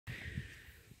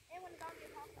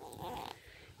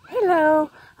Hello,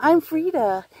 I'm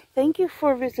Frida. Thank you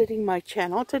for visiting my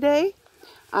channel today.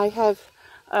 I have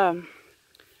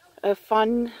a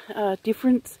fun,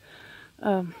 different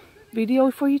video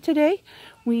for you today.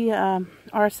 We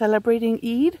are celebrating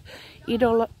Eid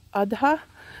Al-Adha.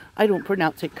 I don't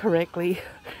pronounce it correctly,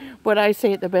 but I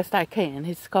say it the best I can.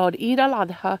 It's called Eid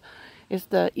Al-Adha. It's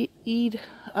the Eid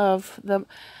of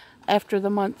after the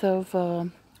month of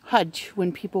Hajj,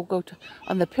 when people go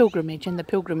on the pilgrimage, and the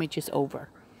pilgrimage is over.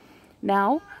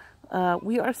 Now,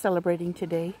 we are celebrating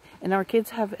today, and our kids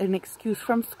have an excuse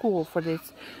from school for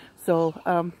this,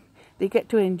 so they get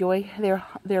to enjoy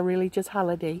their religious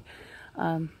holiday,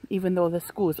 even though the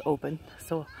school is open.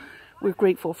 So we're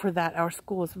grateful for that. Our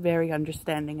school is very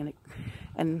understanding,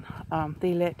 and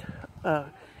they let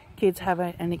kids have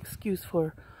an excuse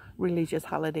for religious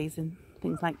holidays and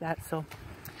things like that. So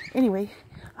anyway,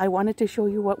 I wanted to show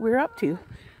you what we're up to.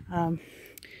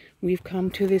 We've come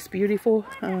to this beautiful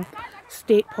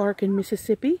state park in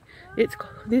Mississippi.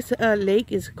 This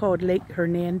lake is called Lake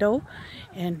Hernando,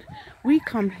 and we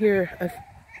come here a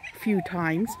few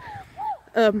times.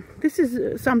 This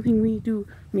is something we do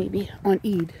maybe on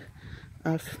Eid,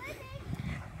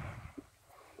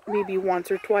 maybe once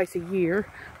or twice a year.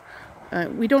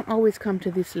 We don't always come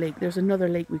to this lake. There's another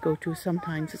lake we go to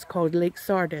sometimes. It's called Lake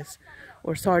Sardis,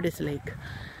 or Sardis Lake.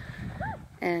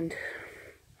 And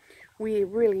we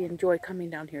really enjoy coming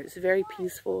down here. It's very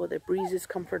peaceful. The breeze is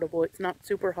comfortable. It's not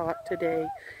super hot today.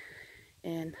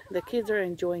 And the kids are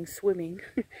enjoying swimming.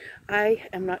 I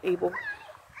am not able.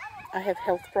 I have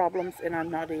health problems, and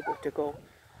I'm not able to go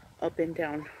up and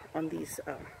down on these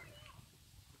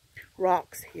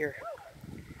rocks here.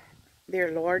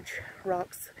 They're large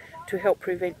rocks to help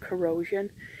prevent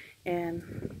corrosion,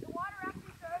 and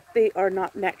they are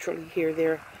not naturally here.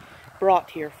 They're brought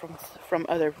here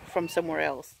from somewhere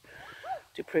else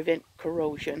to prevent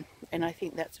corrosion, and I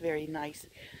think that's very nice.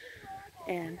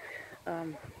 And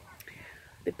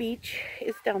the beach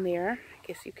is down there. I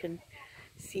guess you can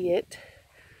see it.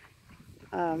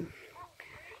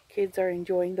 Kids are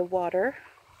enjoying the water.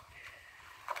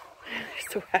 They're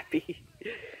so happy.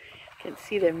 Can't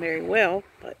see them very well,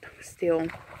 but still they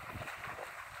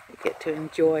get to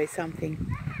enjoy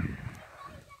something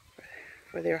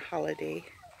for their holiday.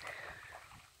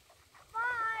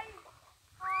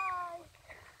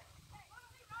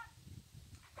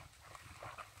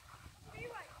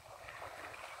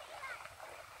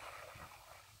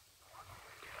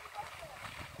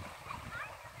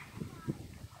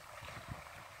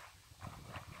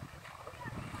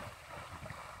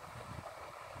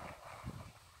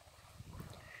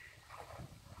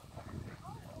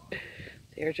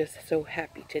 They're just so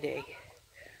happy today.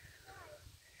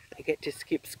 They get to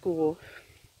skip school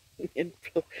and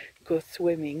go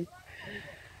swimming.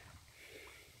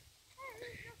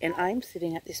 And I'm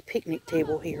sitting at this picnic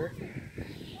table here.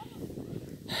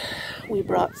 We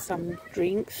brought some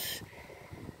drinks,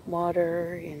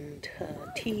 water and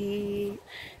tea,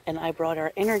 and I brought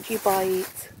our energy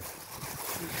bites.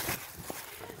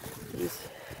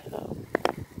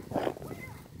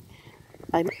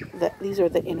 These are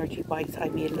the energy bites I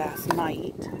made last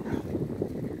night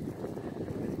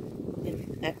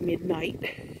at midnight.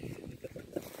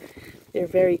 They're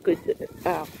very good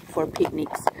for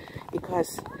picnics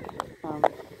because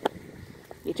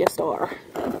they just are.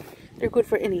 They're good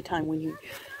for any time when you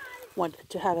want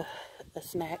to have a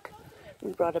snack.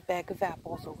 We brought a bag of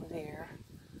apples over there.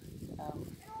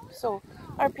 So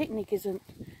our picnic isn't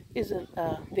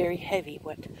very heavy,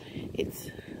 but it's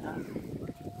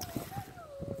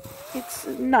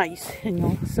nice, you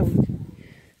know, so we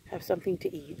have something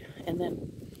to eat. And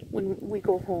then when we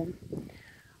go home,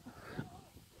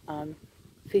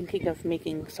 thinking of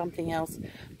making something else,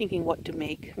 thinking what to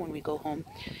make when we go home.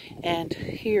 And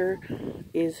here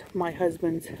is my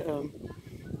husband's,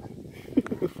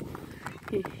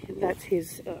 that's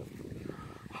his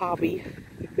hobby,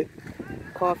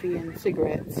 coffee and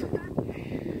cigarettes.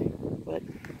 But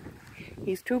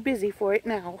he's too busy for it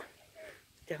now,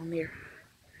 down there.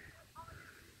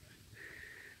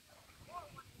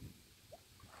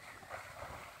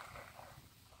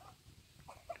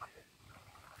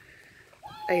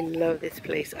 I love this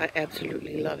place. I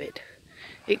absolutely love it.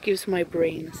 It gives my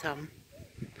brain some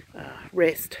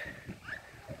rest,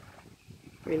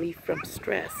 relief from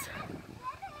stress.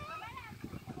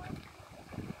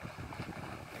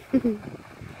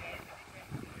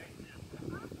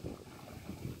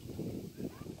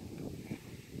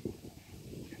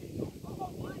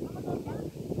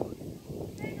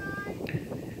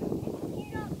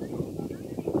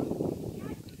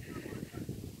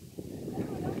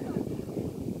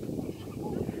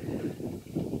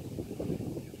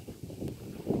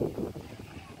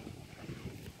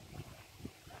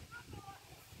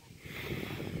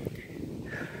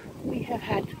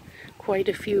 quite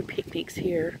a few picnics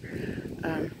here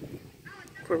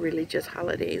for religious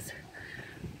holidays.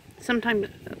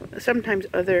 Sometimes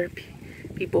other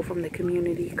people from the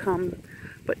community come,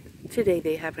 but today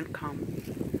they haven't come.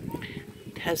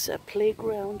 It has a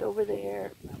playground over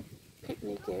there,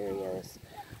 picnic areas.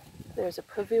 There's a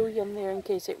pavilion there in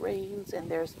case it rains, and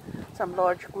there's some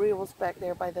large grills back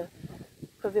there by the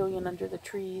pavilion under the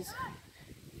trees.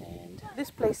 And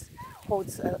this place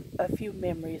holds a few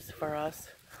memories for us.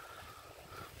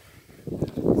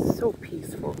 It's so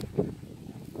peaceful.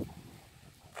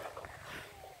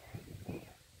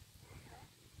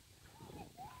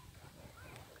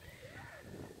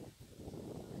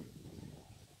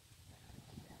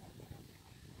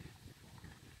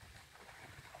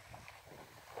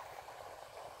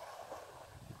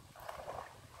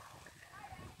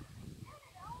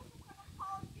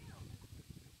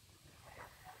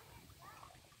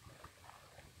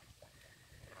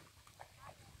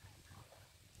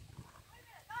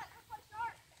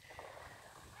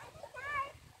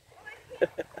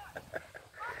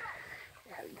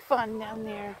 Having fun down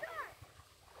there.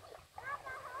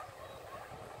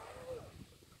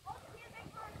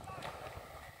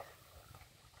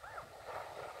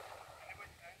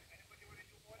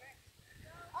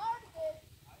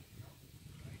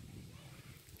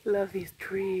 Love these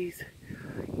trees,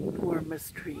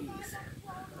 enormous trees.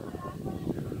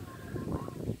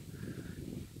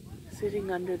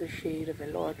 Sitting under the shade of a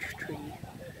large tree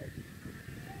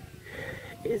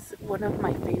is one of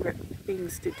my favorite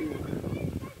things to do.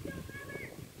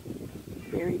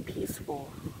 Very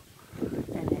peaceful,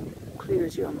 and it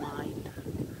clears your mind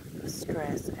of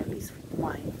stress. At least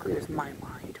mine clears my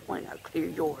mind. Why not clear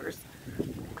yours?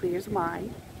 It clears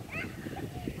mine.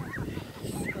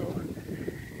 So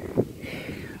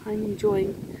I'm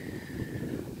enjoying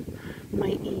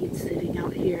my Eid sitting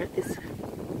out here at this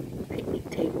picnic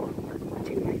table,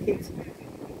 watching my kids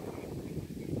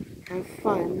have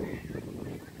fun.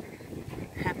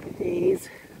 Happy days.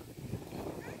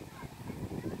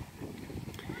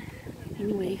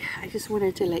 Anyway, I just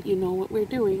wanted to let you know what we're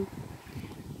doing.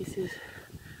 This is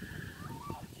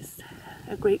just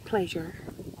a great pleasure.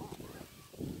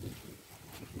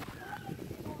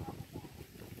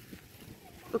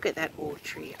 Look at that old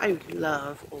tree. I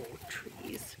love old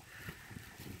trees.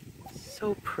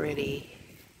 So pretty.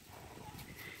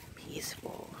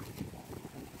 Peaceful.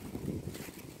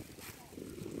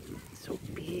 So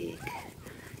big.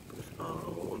 Goes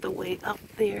all the way up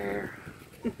there.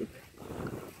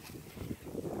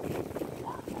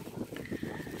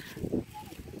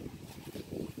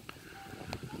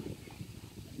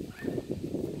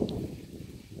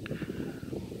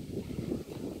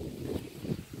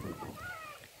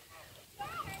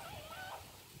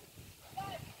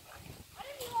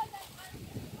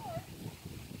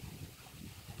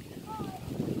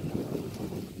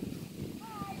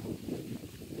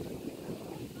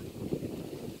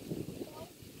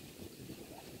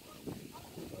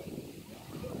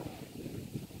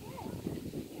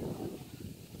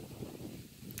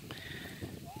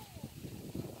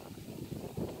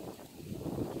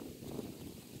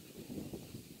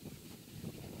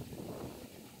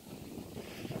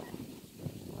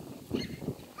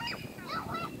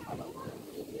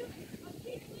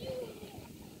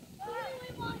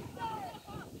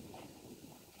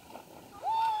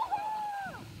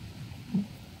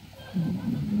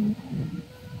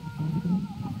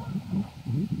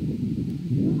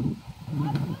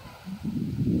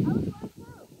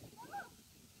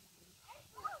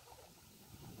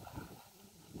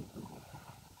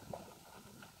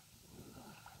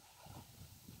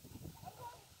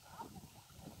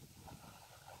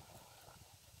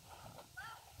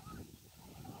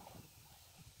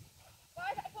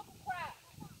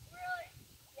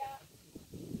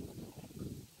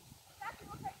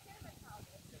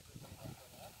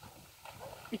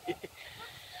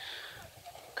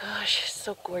 Gosh, it's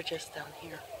so gorgeous down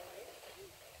here.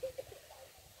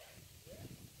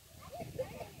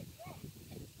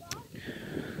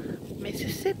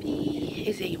 Mississippi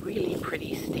is a really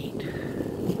pretty state.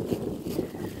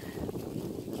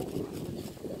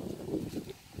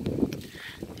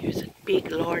 There's a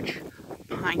big, large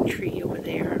pine tree over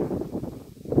there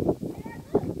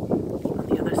on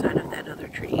the other side of that other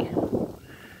tree.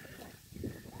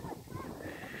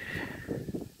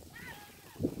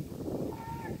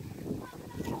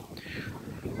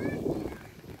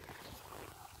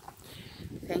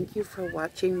 Thank you for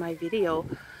watching my video.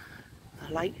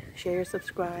 Like, share,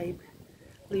 subscribe,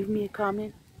 leave me a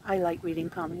comment. I like reading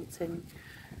comments and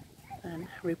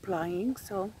replying,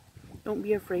 so don't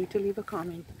be afraid to leave a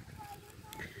comment.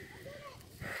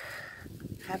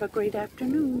 Have a great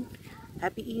afternoon.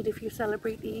 Happy Eid if you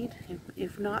celebrate Eid.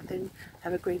 If not, then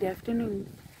have a great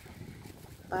afternoon.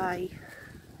 Bye.